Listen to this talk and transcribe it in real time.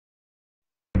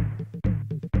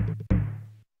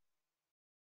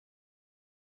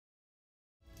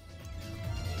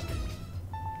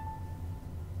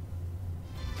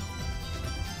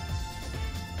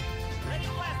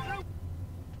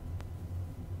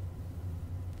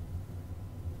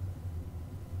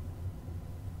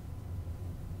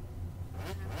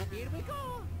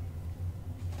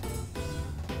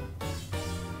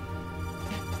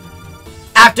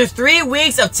After 3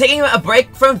 weeks of taking a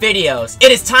break from videos,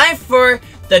 it is time for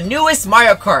the newest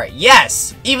Mario Kart.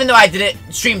 Yes, even though I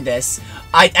didn't stream this,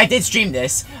 I did stream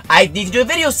this. I need to do a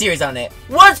video series on it.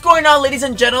 What's going on, ladies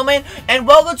and gentlemen, and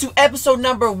welcome to episode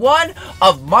number 1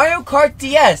 of Mario Kart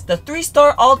DS, the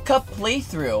 3-star all-cup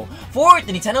playthrough for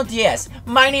the Nintendo DS.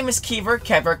 My name is Kever,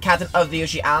 Captain of the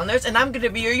Yoshi Islanders, and I'm going to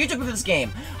be your YouTuber for this game.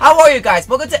 How are you guys?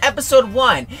 Welcome to episode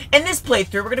 1. In this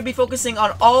playthrough, we're going to be focusing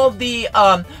on all the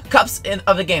cups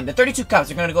of the game, the 32 cups.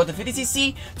 We're going to go to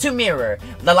 50cc to Mirror.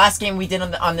 The last game we did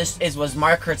on this was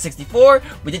Mario Kart 64.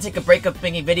 We did take a break of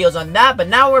making videos on that, but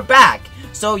now we're back.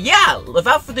 So yeah,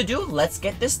 without further ado, let's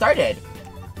get this started.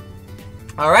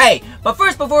 Alright, but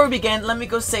first, before we begin, let me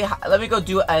go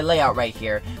do a layout right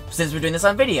here, since we're doing this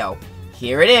on video.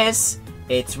 Here it is.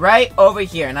 It's right over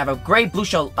here, and I have a great blue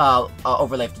shell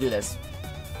overlay to do this.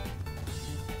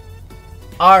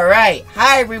 Alright,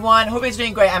 hi everyone, hope you guys are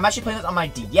doing great. I'm actually playing this on my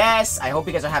DS. I hope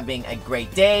you guys are having a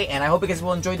great day, and I hope you guys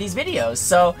will enjoy these videos.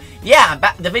 So,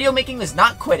 yeah, the video making is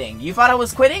not quitting. You thought I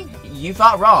was quitting? You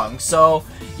thought wrong. So,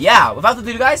 yeah, without further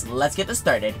ado, guys, let's get this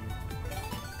started.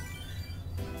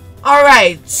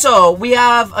 Alright, so we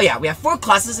have, we have 4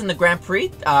 classes in the Grand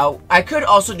Prix. I could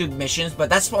also do missions, but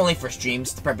that's only for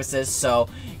streams purposes. So,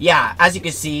 yeah, as you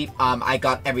can see, I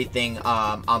got everything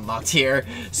unlocked here.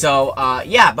 So,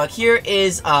 yeah, but here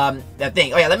is the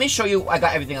thing. Oh yeah, let me show you. I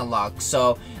got everything unlocked.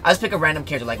 So, I'll just pick a random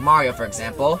character like Mario, for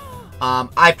example.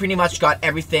 I pretty much got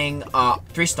everything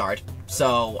 3-starred.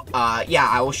 So, yeah,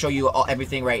 I will show you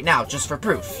everything right now, just for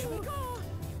proof.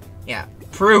 Yeah,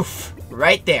 proof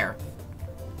right there.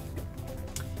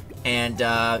 And,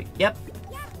 yep.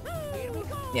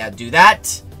 Yeah, do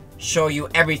that. Show you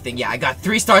everything. Yeah, I got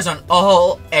 3 stars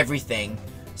on everything.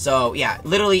 So, yeah,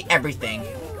 literally everything.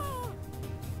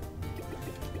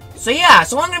 So, yeah,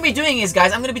 so what I'm going to be doing is,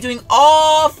 guys, I'm going to be doing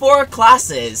all 4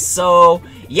 classes. So,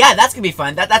 yeah, that's going to be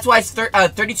fun. That's why it's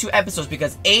 32 episodes,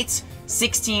 because 8,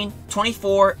 16,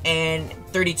 24, and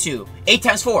 32. 8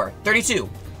 times 4, 32.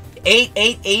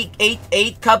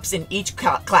 8 cups in each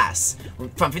class,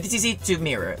 from 50cc to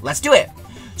Mirror. Let's do it.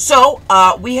 So,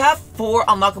 we have 4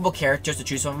 unlockable characters to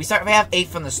choose from. We have 8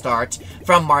 from the start,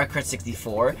 from Mario Kart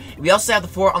 64. We also have the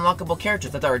 4 unlockable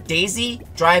characters that are Daisy,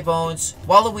 Dry Bones,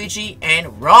 Waluigi,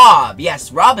 and Rob.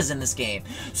 Yes, Rob is in this game.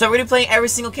 So we're going to be playing every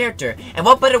single character. And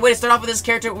what better way to start off with this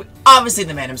character? Obviously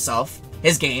the man himself,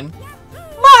 his game,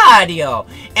 Mario.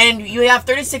 And you have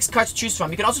 36 cards to choose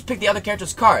from. You can also pick the other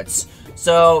characters' cards.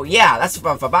 So, yeah, that's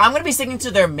fun. But I'm going to be sticking to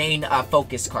their main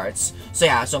focus cards. So,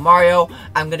 yeah, so Mario,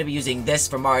 I'm going to be using this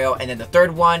for Mario, and then the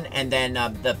third one, and then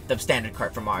the standard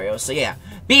card for Mario. So, yeah,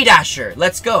 B-Dasher,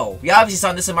 let's go. We obviously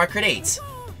saw this in Mario Kart 8.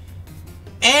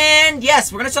 And,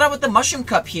 yes, we're going to start out with the Mushroom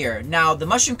Cup here. Now, the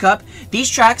Mushroom Cup, these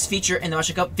tracks feature in the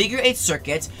Mushroom Cup Figure 8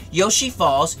 Circuit, Yoshi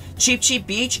Falls, Cheep Cheep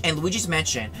Beach, and Luigi's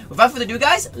Mansion. Without further ado,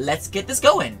 guys, let's get this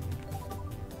going.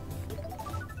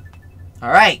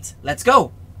 Alright, let's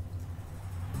go.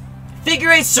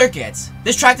 Figure 8 Circuit.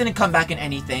 This track didn't come back in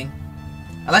anything.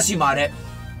 Unless you mod it.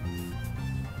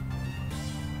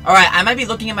 Alright, I might be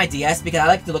looking at my DS because I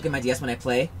like to look at my DS when I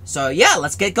play. So yeah,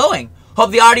 let's get going. Hope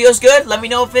the audio's good. Let me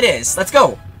know if it is. Let's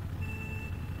go.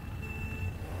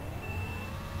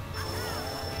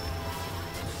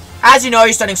 As you know,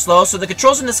 you're starting slow. So the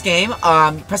controls in this game,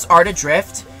 press R to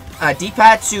drift,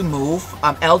 D-pad to move,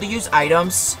 L to use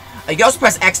items. You can also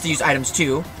press X to use items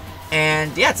too.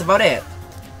 And yeah, that's about it.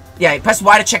 Yeah, press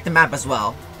Y to check the map as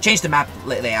well. Change the map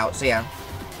layout, so yeah.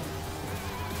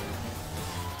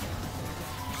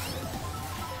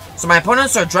 So my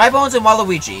opponents are Dry Bones and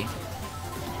Waluigi.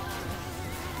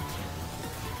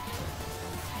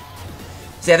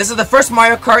 So yeah, this is the first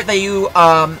Mario Kart that you,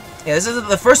 this is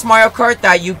the first Mario Kart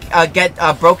that you get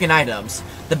broken items.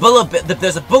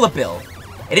 There's a bullet bill.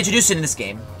 It introduced it in this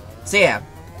game. So yeah.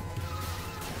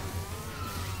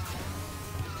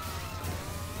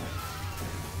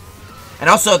 And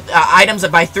also, items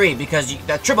are by 3, because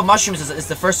the triple mushrooms is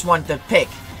the first one to pick.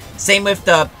 Same with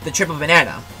the triple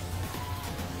banana.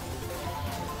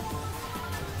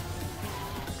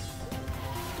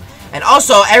 And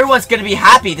also, everyone's going to be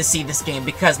happy to see this game,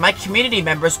 because my community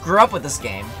members grew up with this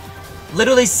game.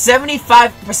 Literally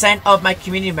 75% of my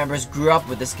community members grew up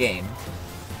with this game.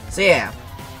 So yeah.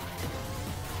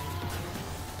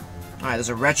 Alright, there's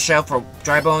a red shell for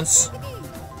Dry Bones.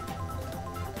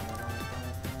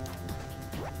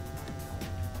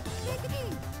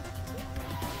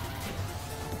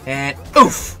 And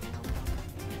oof!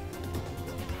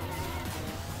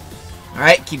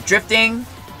 Alright, keep drifting.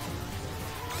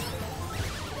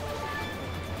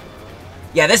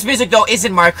 Yeah, this music though is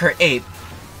in Mario Kart 8.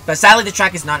 But sadly the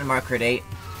track is not in Mario Kart 8.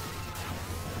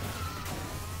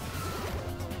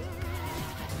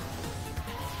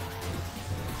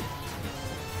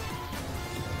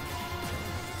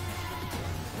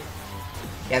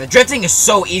 Yeah, the drifting is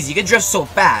so easy. You can drift so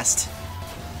fast.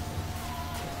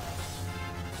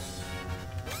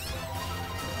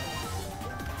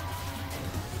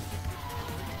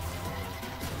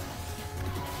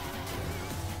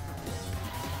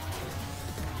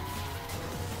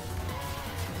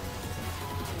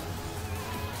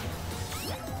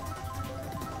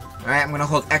 Alright, I'm gonna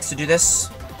hold X to do this.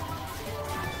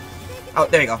 Oh,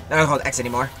 there you go. I don't hold X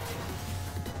anymore.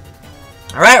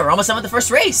 Alright, we're almost done with the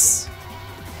first race.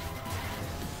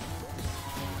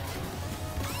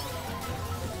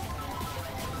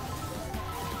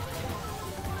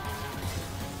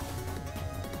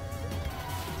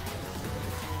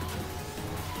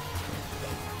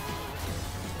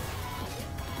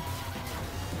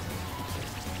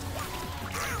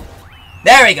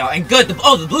 There we go, and good.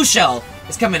 The blue shell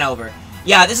is coming over.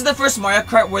 Yeah, this is the first Mario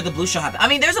Kart where the blue shell happened. I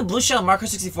mean, there's a blue shell in Mario Kart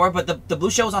 64, but the blue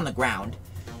shell was on the ground.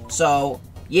 So,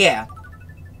 yeah.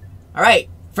 Alright,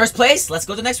 first place, let's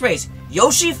go to the next race.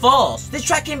 Yoshi Falls. This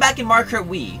track came back in Mario Kart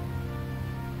Wii.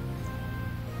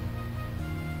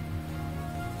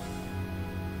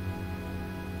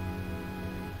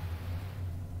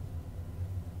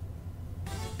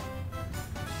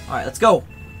 Alright, let's go.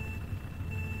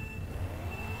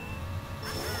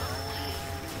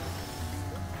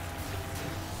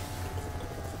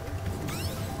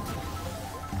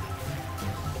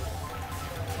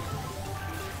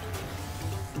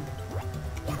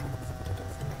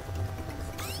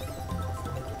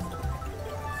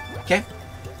 Okay,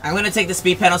 I'm gonna take the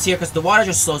speed penalty here because the water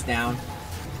just slows down.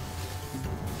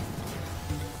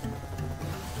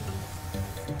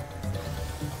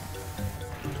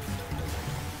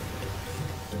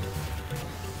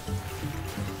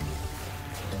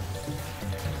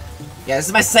 Yeah, this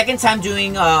is my second time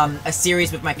doing a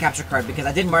series with my capture card because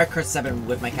I did Mario Kart 7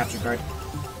 with my capture card,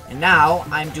 and now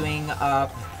I'm doing Mario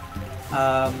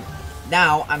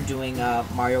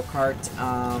Kart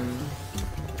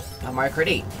Mario Kart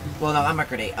 8. Well, no, not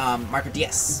Mario Kart 8. Mario Kart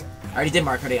DS. I already did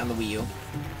Mario Kart 8 on the Wii U.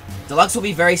 Deluxe will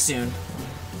be very soon.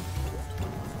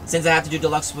 Since I have to do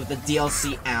Deluxe with the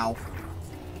DLC. Ow.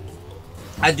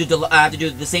 I have to do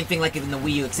the same thing like in the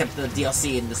Wii U, except the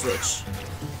DLC in the Switch.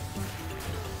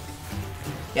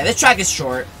 Yeah, this track is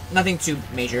short. Nothing too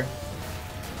major.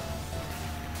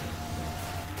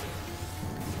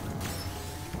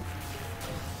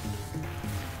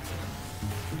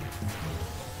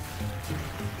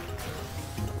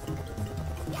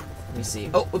 Let me see.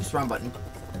 Oh, oops, wrong button.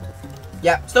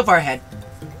 Yeah, still far ahead.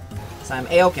 So I'm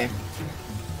A-okay.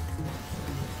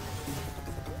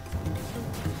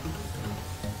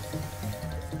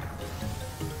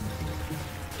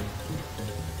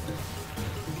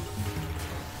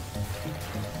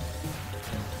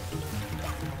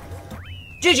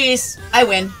 GG's! I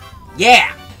win.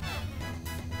 Yeah!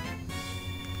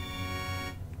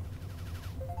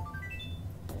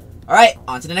 Alright,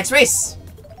 on to the next race.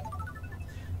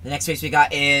 The next race we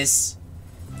got is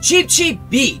Cheep Cheep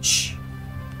Beach.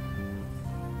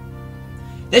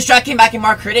 This track came back in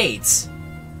Mario Kart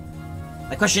 8.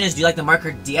 My question is, do you like the Mario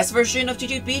Kart DS version of Cheep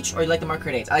Cheep Beach, or do you like the Mario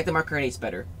Kart 8? I like the Mario Kart 8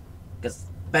 better, because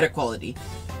better quality.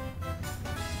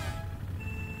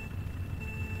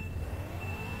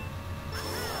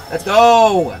 Let's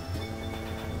go!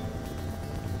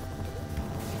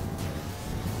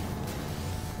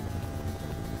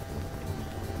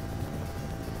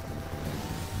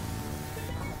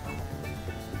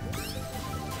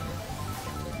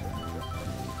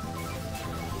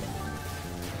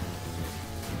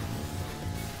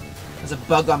 There's a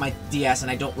bug on my DS and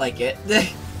I don't like it.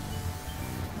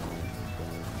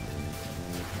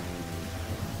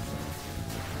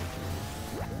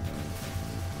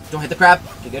 Don't hit the crab.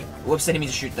 Okay, good. Whoops, I didn't mean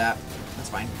to shoot that. That's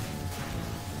fine.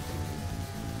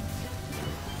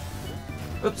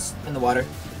 Oops, in the water.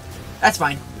 That's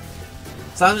fine.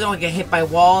 As long as we don't get hit by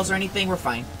walls or anything, we're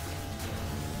fine.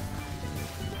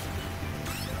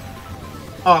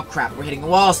 Oh, crap. We're hitting the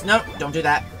walls. No, don't do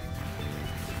that.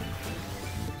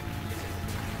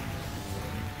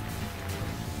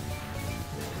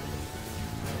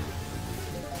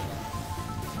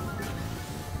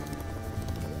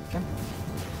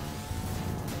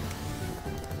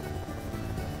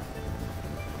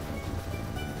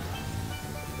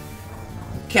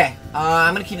 Okay,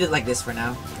 I'm gonna keep it like this for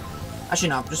now. Actually,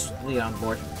 no, just leave it on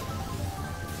board.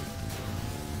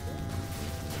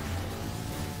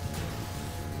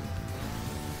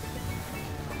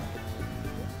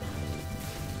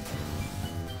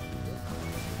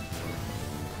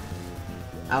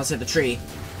 I almost hit the tree.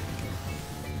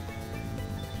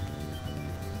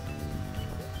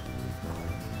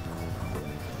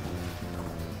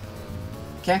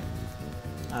 Okay.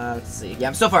 Let's see. Yeah,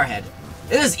 I'm so far ahead.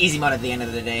 This is easy mode at the end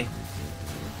of the day.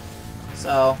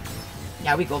 So,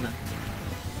 yeah, we golden.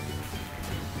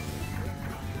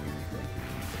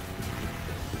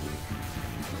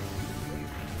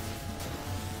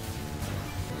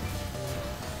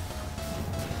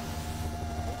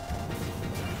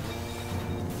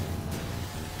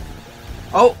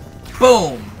 Oh,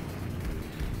 boom.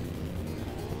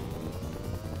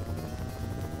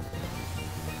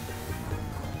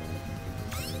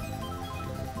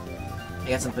 I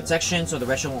got some protection so the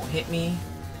red shell won't hit me.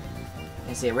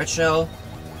 I see a red shell.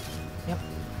 Yep.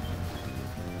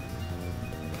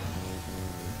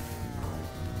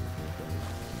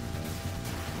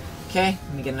 Okay,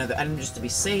 let me get another item just to be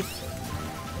safe.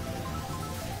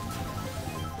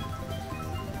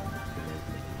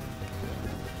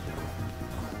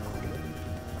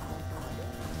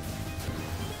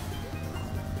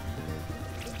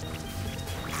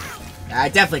 I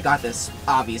definitely got this,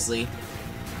 obviously.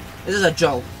 This is a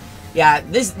joke. Yeah,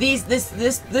 this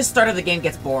start of the game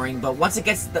gets boring, but once it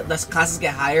gets the classes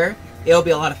get higher, it'll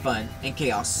be a lot of fun and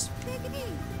chaos.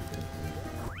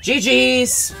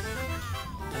 GG's!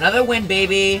 Another win,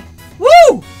 baby!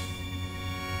 Woo!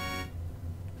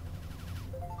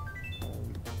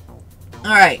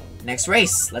 Alright, next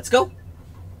race. Let's go.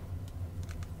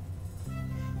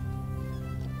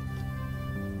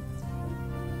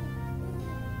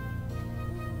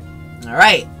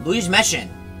 Alright, Luigi's Mansion.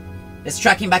 This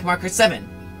track came back Marker 7.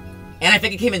 And I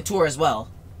think it came in Tour as well.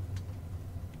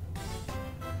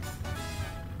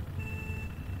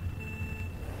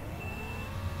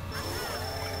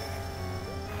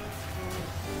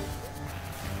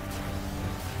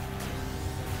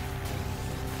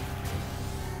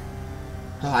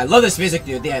 Oh, I love this music,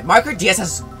 dude. Yeah, Marker DS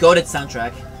has goated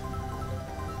soundtrack.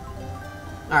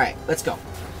 Alright, let's go.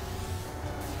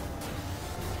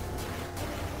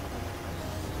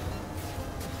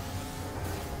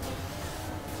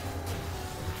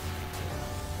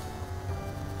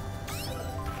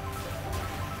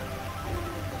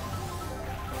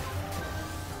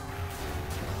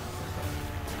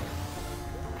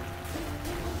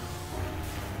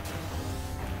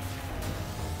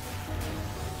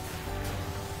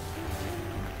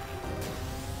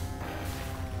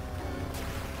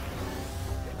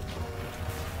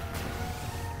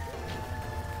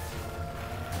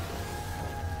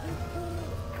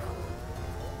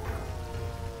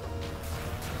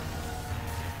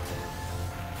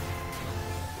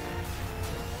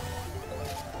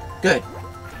 Good.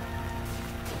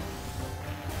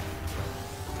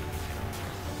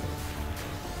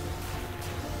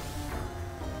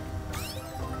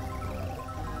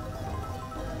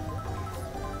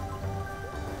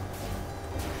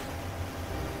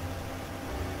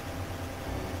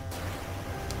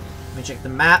 Let me check the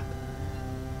map.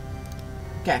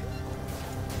 Okay.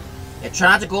 Yeah, try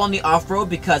not to go on the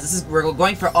off-road because we're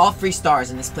going for all 3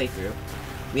 stars in this playthrough.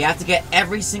 We have to get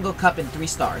every single cup in 3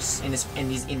 stars in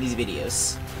these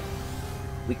videos.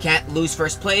 We can't lose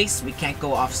first place. We can't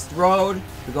go off-road.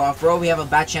 If we go off-road, we have a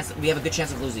good chance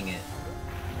of losing it.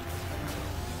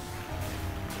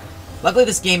 Luckily,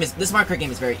 this Marker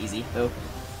game is very easy, though.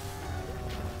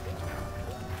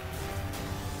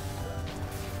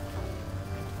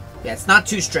 Yeah, it's not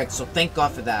too strict, so thank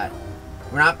God for that.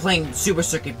 We're not playing Super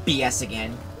Circuit BS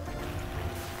again.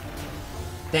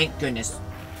 Thank goodness.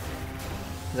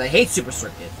 Because I hate Super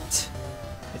Circuit.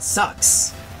 It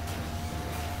sucks.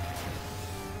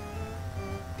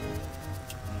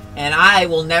 And I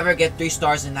will never get 3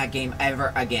 stars in that game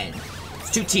ever again.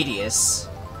 It's too tedious.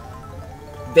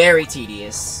 Very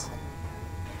tedious.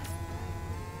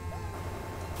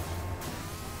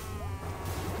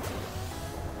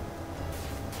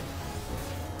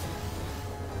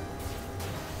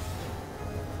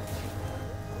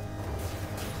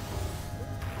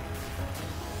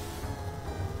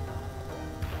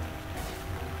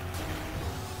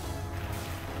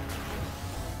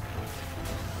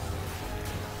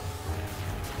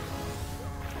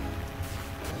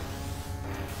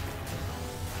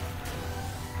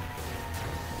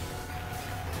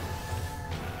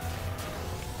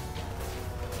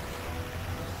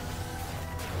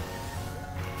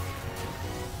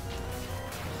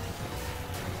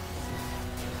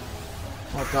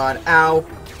 Oh god, ow.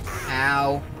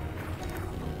 Ow.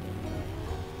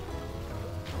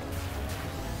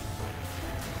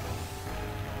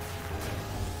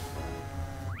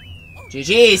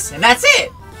 GG's, and that's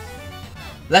it!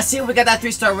 Let's see if we got that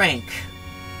 3-star rank.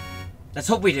 Let's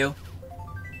hope we do.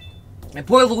 And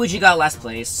poor Luigi got last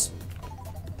place.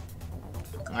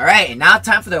 Alright, and now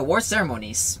time for the award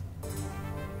ceremonies.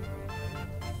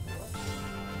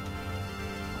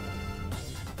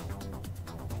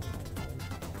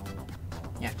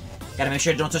 Yeah, gotta make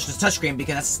sure you don't touch the touchscreen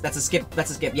because that's a skip.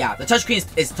 That's a skip. Yeah, the touchscreen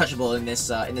is touchable in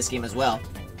this game as well.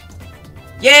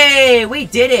 Yay! We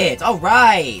did it! All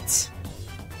right.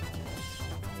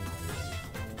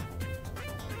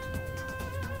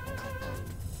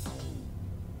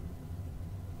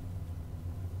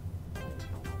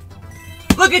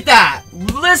 Look at that!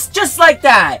 Just like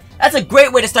that! That's a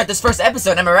great way to start this first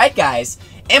episode, am I right, guys?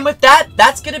 And with that,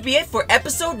 that's gonna be it for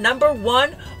episode number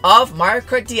 1 of Mario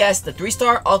Kart DS, the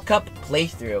 3-star All Cup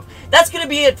playthrough. That's gonna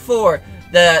be it for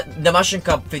the Mushroom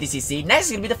Cup 50cc. Next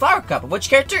is gonna be the Flower Cup. Which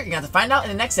character? You're gonna have to find out in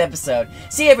the next episode.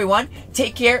 See you, everyone.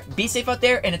 Take care, be safe out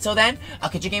there, and until then, I'll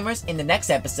catch you gamers in the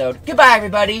next episode. Goodbye,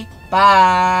 everybody.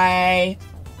 Bye.